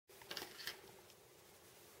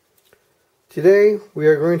Today we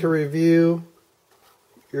are going to review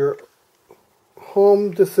your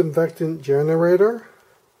home disinfectant generator,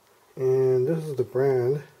 and this is the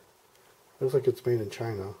brand. Looks like it's made in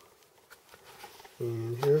China.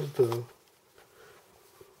 And here's the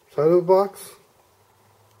side of the box,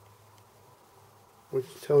 which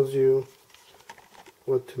tells you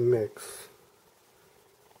what to mix.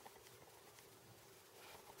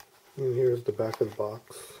 And here's the back of the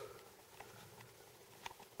box.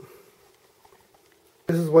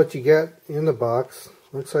 This is what you get in the box.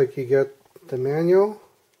 Looks like you get the manual,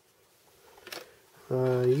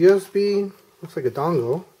 USB, looks like a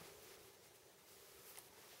dongle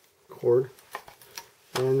cord,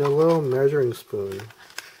 and a little measuring spoon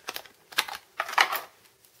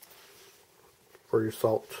for your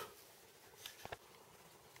salt.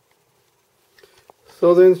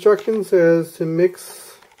 So the instruction says to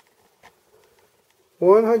mix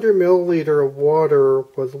 100 milliliter of water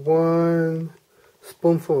with 1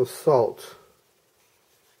 spoonful of salt.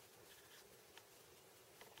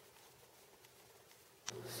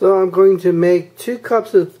 So I'm going to make 2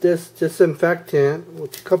 cups of this disinfectant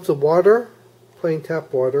with 2 cups of water, plain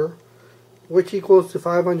tap water, which equals to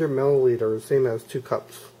 500 milliliters, same as 2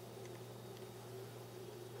 cups.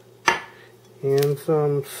 And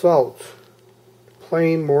some salt,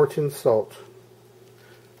 plain Morton salt.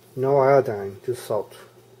 No iodine, just salt.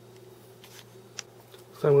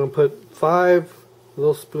 So I'm going to put 5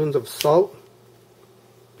 little spoons of salt,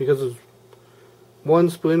 because it's 1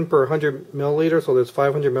 spoon per 100 milliliters, so there's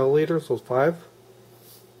 500 milliliters, so it's 5.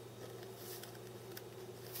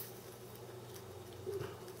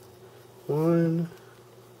 One,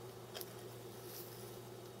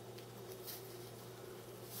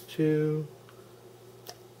 2,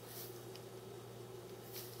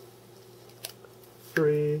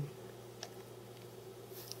 3,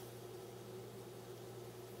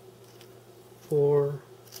 4,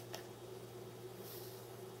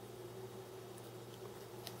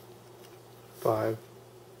 5.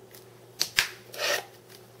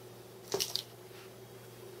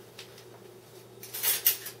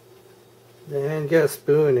 Then get a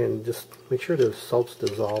spoon and just make sure the salt's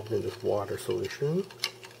dissolved in this water solution.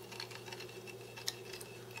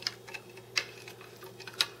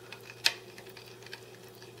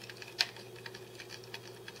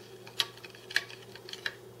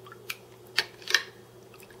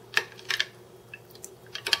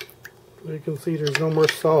 You can see there's no more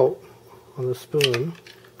salt on the spoon.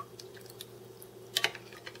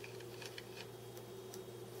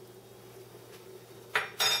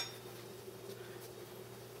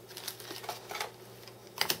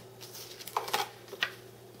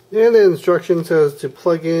 And the instruction says to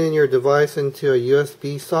plug in your device into a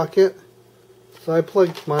USB socket. So I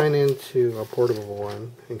plugged mine into a portable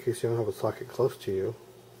one in case you don't have a socket close to you.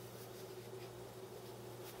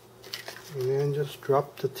 And then just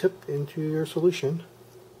drop the tip into your solution.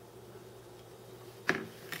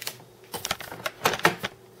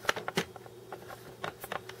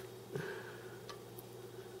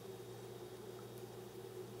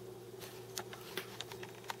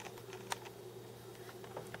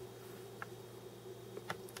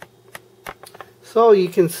 So you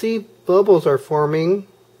can see bubbles are forming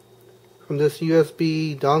from this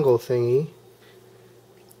USB dongle thingy.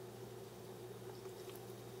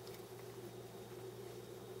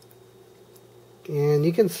 And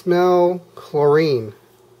you can smell chlorine.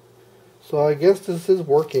 So I guess this is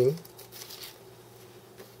working.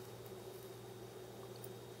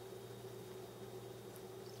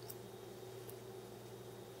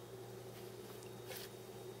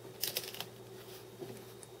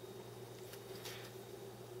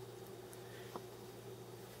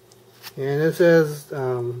 And it says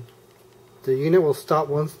the unit will stop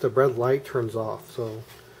once the red light turns off. So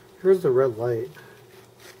here's the red light.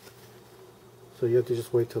 So you have to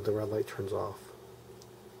just wait till the red light turns off.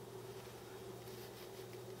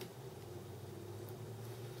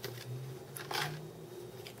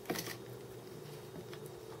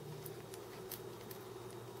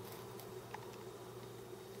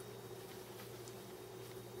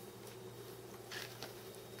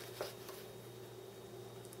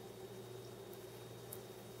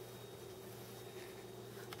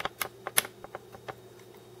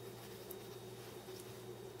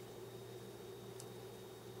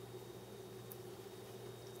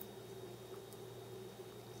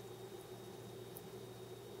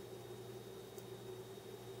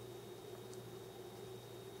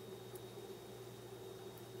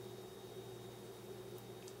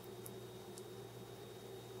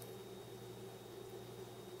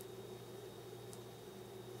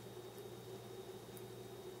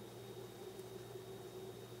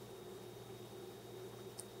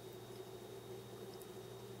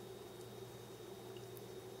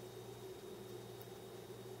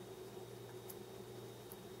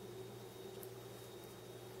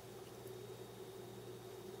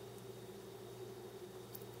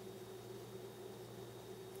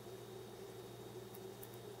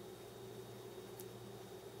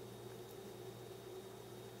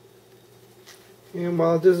 And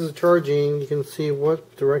while this is charging, you can see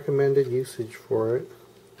what the recommended usage for it.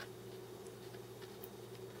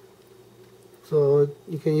 So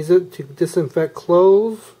you can use it to disinfect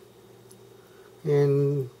clothes,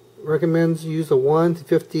 and recommends use a 1 to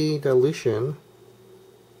 50 dilution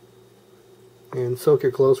and soak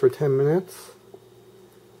your clothes for 10 minutes.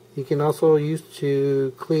 You can also use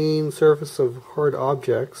to clean surface of hard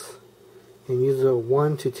objects and use a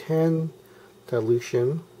 1 to 10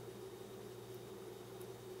 dilution.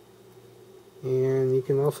 And you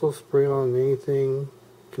can also spray on anything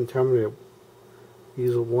contaminated.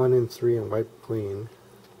 Use a 1 and 3 and wipe clean.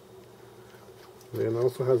 And it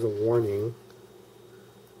also has a warning.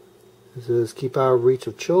 It says keep out of reach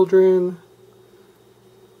of children,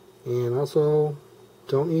 and also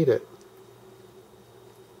don't eat it.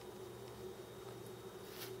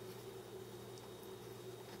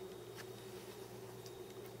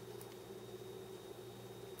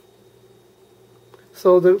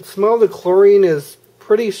 So the smell of the chlorine is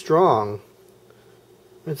pretty strong.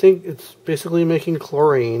 I think it's basically making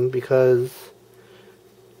chlorine because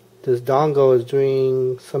this dongle is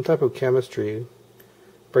doing some type of chemistry,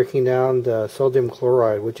 breaking down the sodium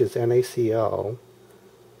chloride, which is NaCl,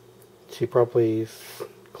 to probably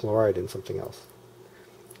chloride in something else.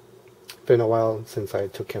 It's been a while since I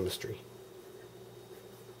took chemistry.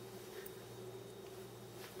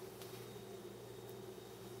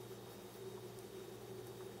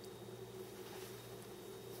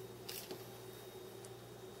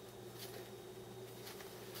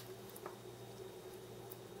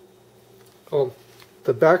 Oh,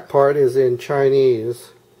 the back part is in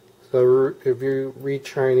Chinese, so if you read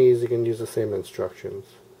Chinese, you can use the same instructions.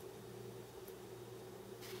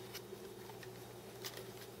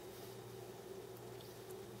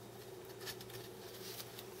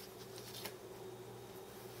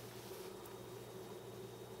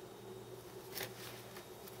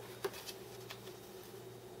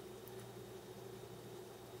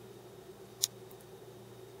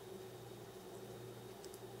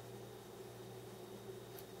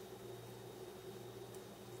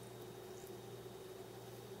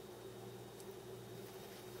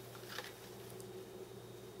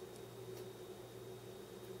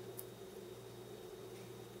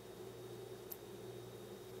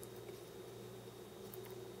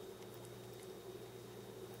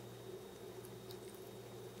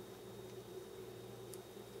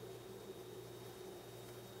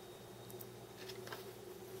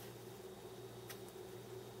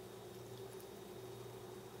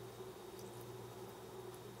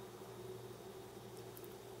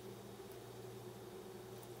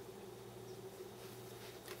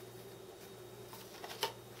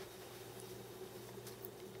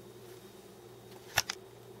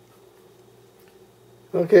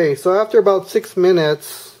 Okay, so after about 6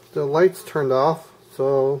 minutes, the lights turned off,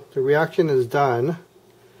 so the reaction is done.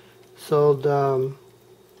 So the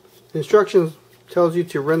instructions tells you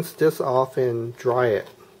to rinse this off and dry it.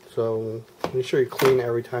 So make sure you clean it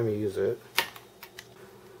every time you use it.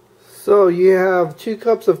 So you have 2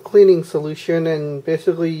 cups of cleaning solution and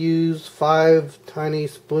basically use 5 tiny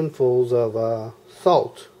spoonfuls of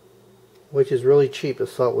salt, which is really cheap. The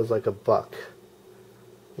salt was like $1.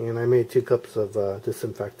 And I made 2 cups of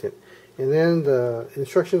disinfectant. And then the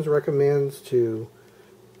instructions recommends to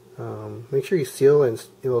make sure you seal and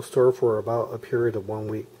store for about a period of 1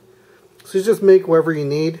 week. So you just make whatever you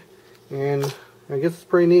need, and I guess it's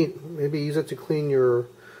pretty neat. Maybe use it to clean your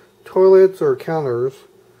toilets or counters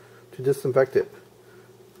to disinfect it.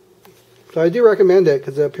 So I do recommend it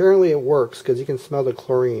because apparently it works, because you can smell the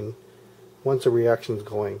chlorine once the reaction's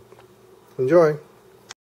going. Enjoy!